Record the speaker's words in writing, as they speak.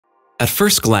At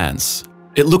first glance,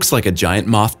 it looks like a giant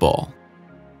mothball.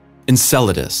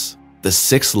 Enceladus, the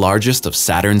sixth largest of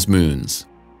Saturn's moons.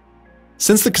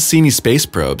 Since the Cassini space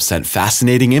probe sent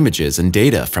fascinating images and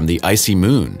data from the icy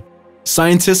moon,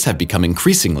 scientists have become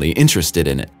increasingly interested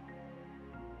in it.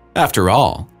 After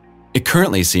all, it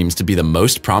currently seems to be the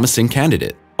most promising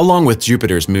candidate, along with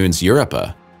Jupiter's moons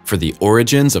Europa, for the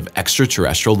origins of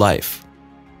extraterrestrial life.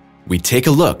 We take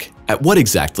a look at what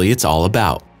exactly it's all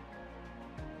about.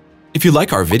 If you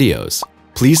like our videos,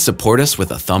 please support us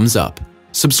with a thumbs up,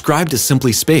 subscribe to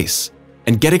SimplySpace,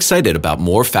 and get excited about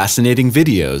more fascinating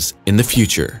videos in the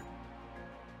future.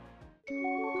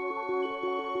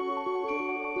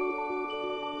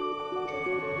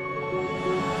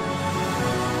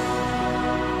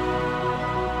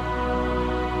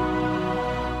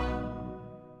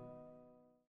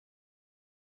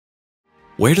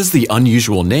 Where does the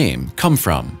unusual name come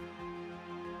from?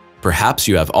 Perhaps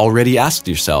you have already asked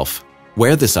yourself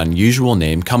where this unusual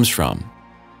name comes from.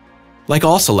 Like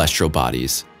all celestial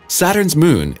bodies, Saturn's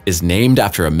moon is named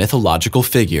after a mythological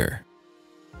figure.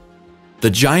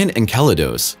 The giant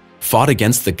Enceladus fought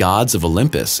against the gods of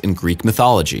Olympus in Greek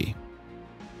mythology.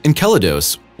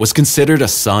 Enceladus was considered a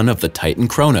son of the Titan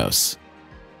Kronos,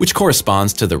 which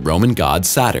corresponds to the Roman god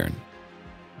Saturn.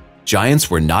 Giants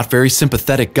were not very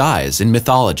sympathetic guys in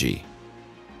mythology.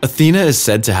 Athena is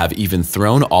said to have even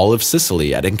thrown all of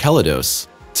Sicily at Enceladus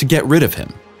to get rid of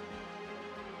him.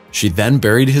 She then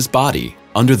buried his body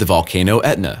under the volcano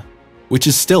Etna, which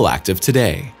is still active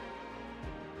today.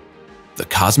 The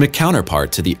cosmic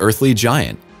counterpart to the earthly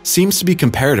giant seems to be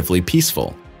comparatively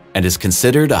peaceful and is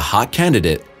considered a hot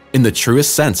candidate in the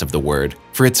truest sense of the word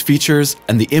for its features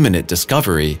and the imminent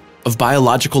discovery of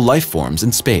biological life forms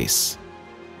in space.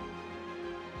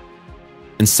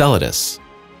 Enceladus,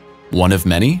 one of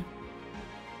many?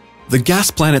 The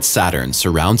gas planet Saturn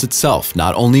surrounds itself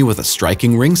not only with a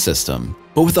striking ring system,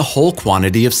 but with a whole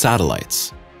quantity of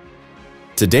satellites.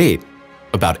 To date,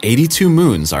 about 82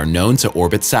 moons are known to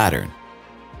orbit Saturn.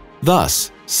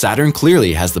 Thus, Saturn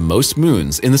clearly has the most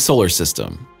moons in the solar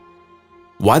system.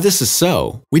 Why this is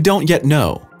so, we don't yet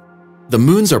know. The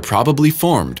moons are probably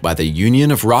formed by the union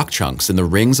of rock chunks in the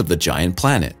rings of the giant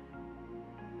planet.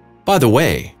 By the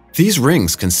way, these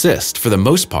rings consist, for the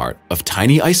most part, of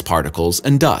tiny ice particles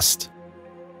and dust.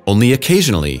 Only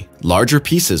occasionally, larger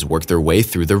pieces work their way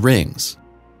through the rings.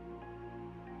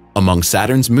 Among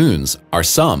Saturn's moons are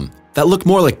some that look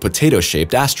more like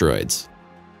potato-shaped asteroids.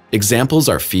 Examples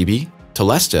are Phoebe,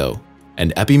 Telesto,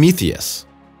 and Epimetheus.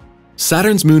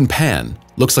 Saturn's moon Pan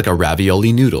looks like a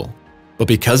ravioli noodle, but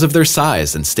because of their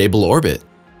size and stable orbit,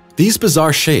 these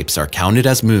bizarre shapes are counted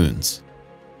as moons.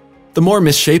 The more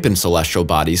misshapen celestial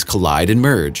bodies collide and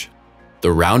merge,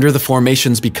 the rounder the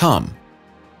formations become.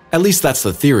 At least that's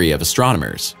the theory of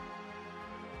astronomers.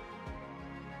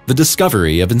 The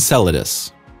discovery of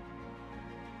Enceladus.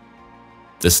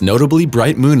 This notably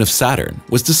bright moon of Saturn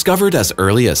was discovered as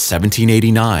early as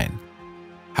 1789.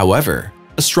 However,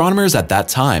 astronomers at that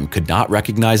time could not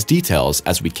recognize details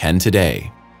as we can today.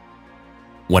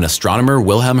 When astronomer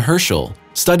Wilhelm Herschel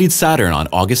studied Saturn on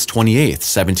August 28,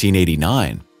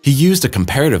 1789, he used a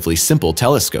comparatively simple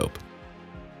telescope.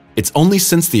 It's only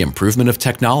since the improvement of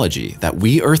technology that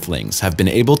we Earthlings have been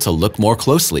able to look more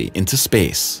closely into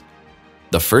space.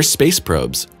 The first space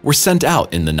probes were sent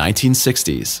out in the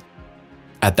 1960s.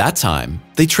 At that time,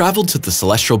 they traveled to the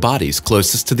celestial bodies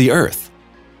closest to the Earth,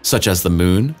 such as the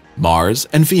Moon, Mars,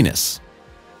 and Venus.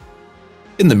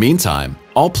 In the meantime,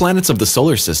 all planets of the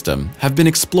solar system have been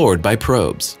explored by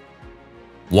probes.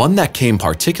 One that came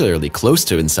particularly close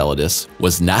to Enceladus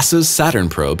was NASA's Saturn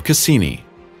probe Cassini.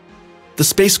 The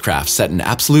spacecraft set an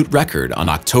absolute record on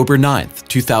October 9,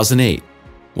 2008,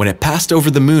 when it passed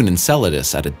over the moon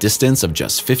Enceladus at a distance of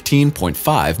just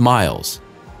 15.5 miles.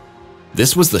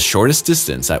 This was the shortest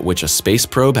distance at which a space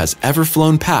probe has ever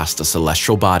flown past a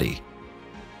celestial body.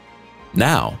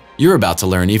 Now, you're about to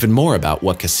learn even more about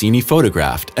what Cassini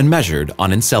photographed and measured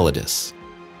on Enceladus.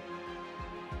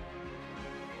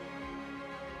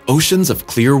 Oceans of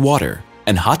clear water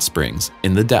and hot springs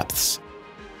in the depths.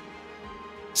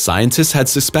 Scientists had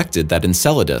suspected that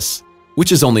Enceladus,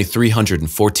 which is only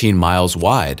 314 miles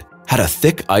wide, had a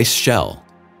thick ice shell,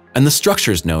 and the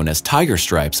structures known as tiger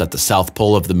stripes at the south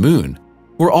pole of the moon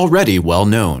were already well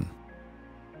known.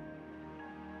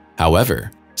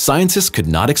 However, scientists could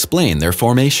not explain their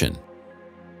formation.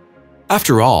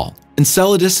 After all,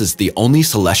 Enceladus is the only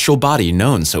celestial body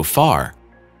known so far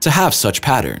to have such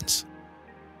patterns.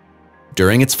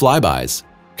 During its flybys,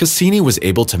 Cassini was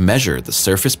able to measure the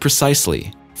surface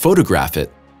precisely, photograph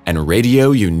it, and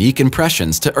radio unique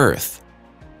impressions to Earth.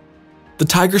 The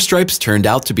tiger stripes turned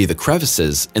out to be the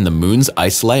crevices in the moon's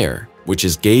ice layer, which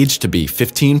is gauged to be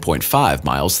 15.5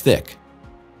 miles thick.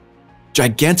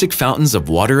 Gigantic fountains of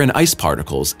water and ice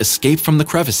particles escape from the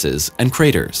crevices and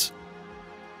craters.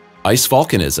 Ice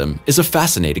volcanism is a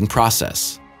fascinating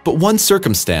process, but one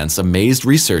circumstance amazed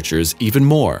researchers even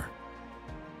more.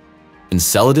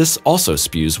 Enceladus also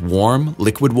spews warm,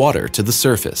 liquid water to the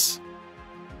surface.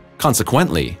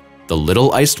 Consequently, the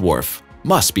little ice dwarf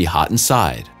must be hot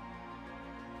inside.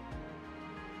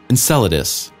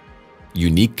 Enceladus.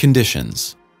 Unique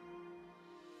conditions.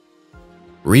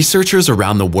 Researchers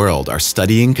around the world are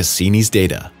studying Cassini's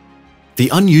data. The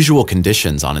unusual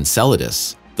conditions on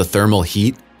Enceladus, the thermal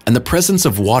heat, and the presence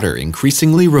of water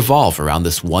increasingly revolve around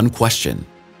this one question.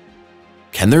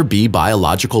 Can there be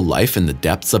biological life in the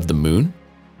depths of the moon?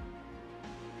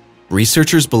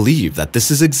 Researchers believe that this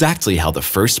is exactly how the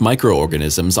first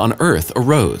microorganisms on Earth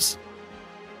arose.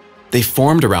 They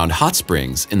formed around hot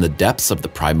springs in the depths of the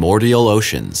primordial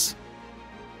oceans.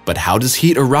 But how does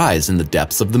heat arise in the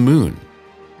depths of the moon?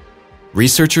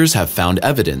 Researchers have found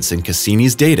evidence in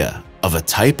Cassini's data of a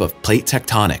type of plate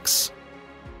tectonics.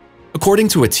 According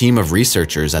to a team of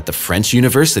researchers at the French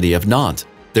University of Nantes,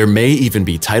 there may even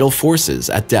be tidal forces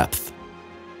at depth.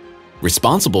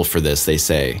 Responsible for this, they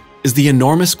say, is the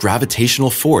enormous gravitational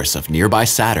force of nearby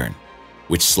Saturn,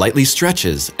 which slightly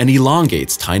stretches and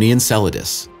elongates tiny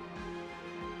Enceladus.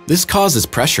 This causes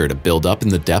pressure to build up in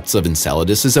the depths of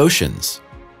Enceladus's oceans.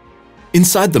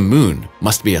 Inside the moon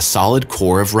must be a solid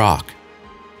core of rock.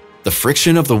 The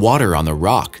friction of the water on the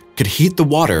rock could heat the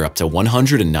water up to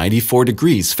 194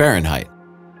 degrees Fahrenheit.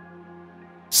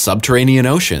 Subterranean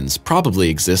oceans probably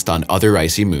exist on other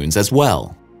icy moons as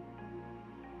well.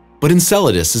 But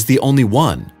Enceladus is the only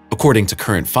one, according to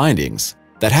current findings,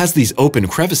 that has these open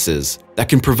crevices that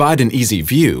can provide an easy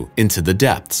view into the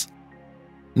depths.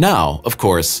 Now, of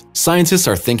course, scientists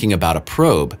are thinking about a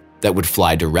probe that would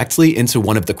fly directly into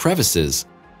one of the crevices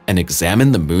and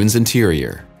examine the moon's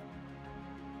interior.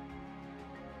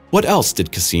 What else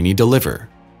did Cassini deliver?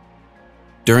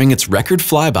 During its record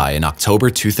flyby in October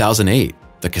 2008,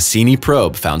 the Cassini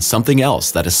probe found something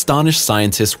else that astonished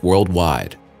scientists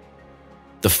worldwide.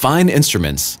 The fine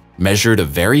instruments measured a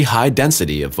very high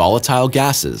density of volatile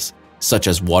gases such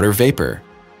as water vapor,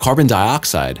 carbon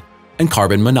dioxide, and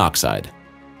carbon monoxide,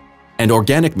 and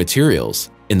organic materials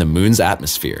in the moon's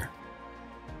atmosphere.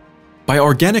 By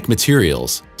organic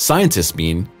materials, scientists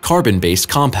mean carbon-based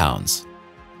compounds.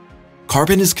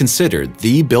 Carbon is considered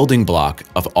the building block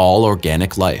of all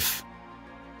organic life.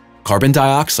 Carbon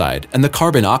dioxide and the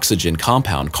carbon-oxygen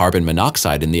compound carbon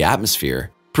monoxide in the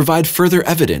atmosphere provide further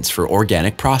evidence for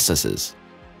organic processes.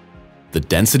 The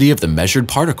density of the measured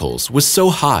particles was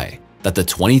so high that the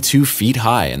 22 feet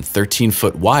high and 13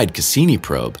 foot wide Cassini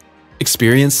probe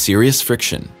experienced serious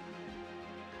friction.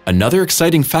 Another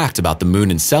exciting fact about the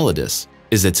moon Enceladus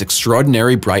is its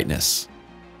extraordinary brightness.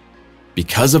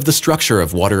 Because of the structure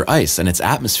of water ice and its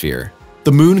atmosphere,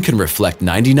 the moon can reflect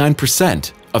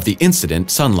 99% of the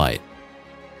incident sunlight.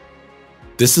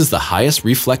 This is the highest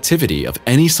reflectivity of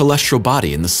any celestial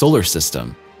body in the solar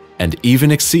system, and even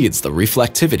exceeds the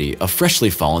reflectivity of freshly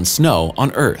fallen snow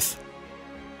on Earth.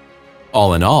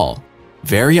 All in all,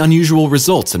 very unusual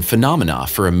results and phenomena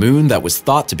for a moon that was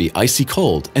thought to be icy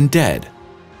cold and dead.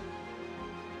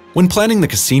 When planning the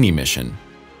Cassini mission,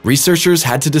 researchers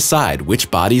had to decide which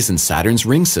bodies in Saturn's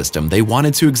ring system they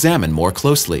wanted to examine more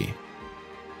closely.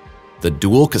 The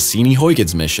dual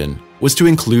Cassini-Huygens mission was to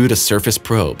include a surface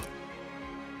probe.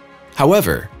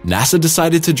 However, NASA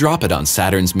decided to drop it on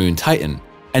Saturn's moon Titan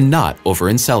and not over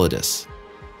Enceladus.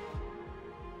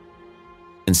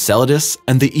 Enceladus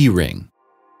and the E-ring.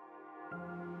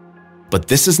 But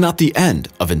this is not the end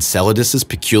of Enceladus's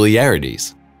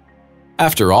peculiarities.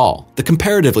 After all, the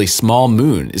comparatively small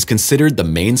moon is considered the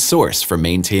main source for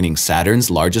maintaining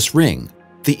Saturn's largest ring,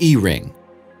 the E-ring.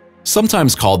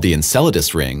 Sometimes called the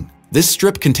Enceladus ring, this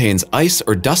strip contains ice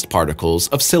or dust particles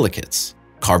of silicates,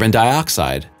 carbon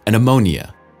dioxide, and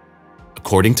ammonia.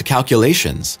 According to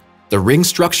calculations, the ring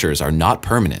structures are not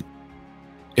permanent.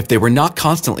 If they were not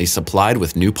constantly supplied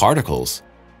with new particles,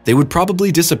 they would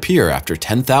probably disappear after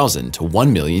 10,000 to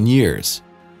 1 million years.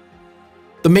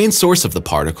 The main source of the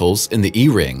particles in the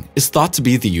E-ring is thought to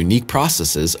be the unique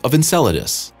processes of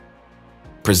Enceladus.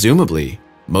 Presumably,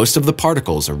 most of the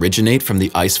particles originate from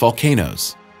the ice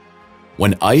volcanoes.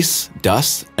 When ice,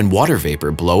 dust, and water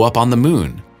vapor blow up on the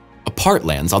moon, a part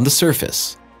lands on the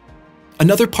surface.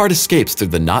 Another part escapes through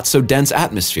the not-so-dense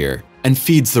atmosphere and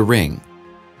feeds the ring.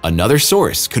 Another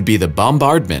source could be the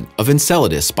bombardment of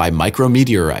Enceladus by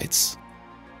micrometeorites.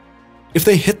 If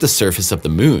they hit the surface of the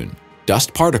moon,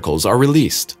 dust particles are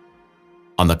released.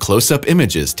 On the close-up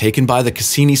images taken by the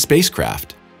Cassini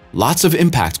spacecraft, lots of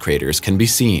impact craters can be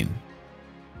seen.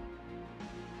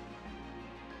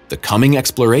 The coming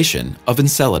exploration of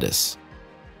Enceladus.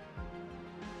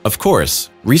 Of course,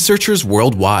 researchers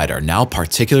worldwide are now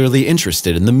particularly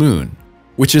interested in the Moon,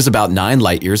 which is about 9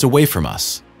 light-years away from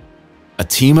us. A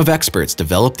team of experts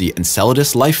developed the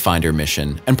Enceladus Life Finder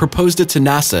mission and proposed it to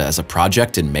NASA as a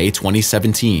project in May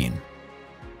 2017.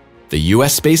 The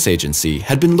US Space Agency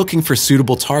had been looking for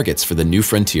suitable targets for the New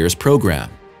Frontiers program.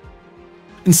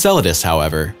 Enceladus,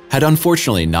 however, had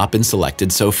unfortunately not been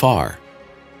selected so far.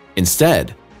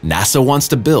 Instead, NASA wants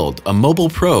to build a mobile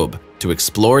probe to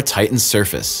explore Titan's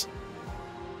surface.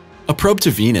 A probe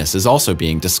to Venus is also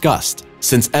being discussed,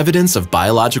 since evidence of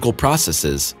biological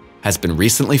processes has been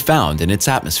recently found in its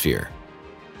atmosphere.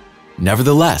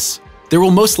 Nevertheless, there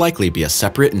will most likely be a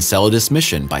separate Enceladus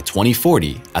mission by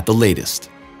 2040 at the latest.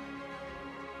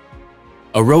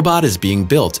 A robot is being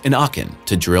built in AACHEN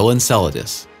to drill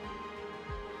Enceladus.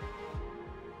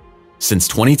 Since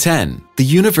 2010, the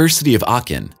University of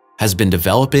AACHEN has been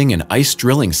developing an ice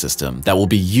drilling system that will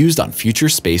be used on future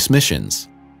space missions.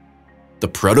 The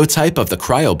prototype of the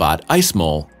cryobot Ice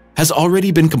Mole has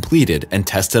already been completed and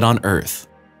tested on Earth.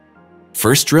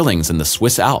 First drillings in the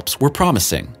Swiss Alps were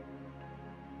promising.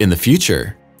 In the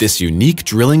future, this unique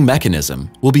drilling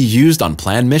mechanism will be used on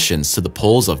planned missions to the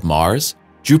poles of Mars,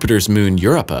 Jupiter's moon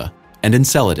Europa, and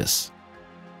Enceladus.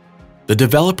 The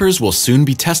developers will soon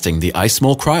be testing the Ice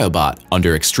Mole cryobot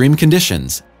under extreme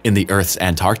conditions in the Earth's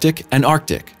Antarctic and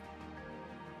Arctic.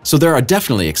 So there are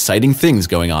definitely exciting things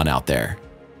going on out there.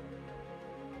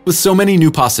 With so many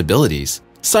new possibilities,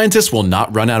 scientists will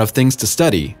not run out of things to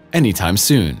study anytime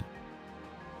soon.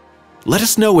 Let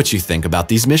us know what you think about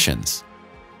these missions.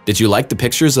 Did you like the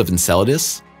pictures of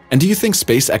Enceladus? And do you think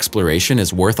space exploration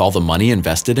is worth all the money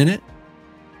invested in it?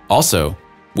 Also,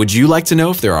 would you like to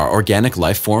know if there are organic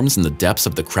life forms in the depths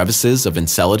of the crevices of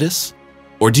Enceladus?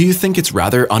 Or do you think it's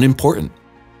rather unimportant?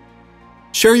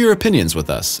 Share your opinions with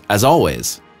us, as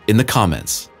always, in the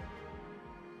comments.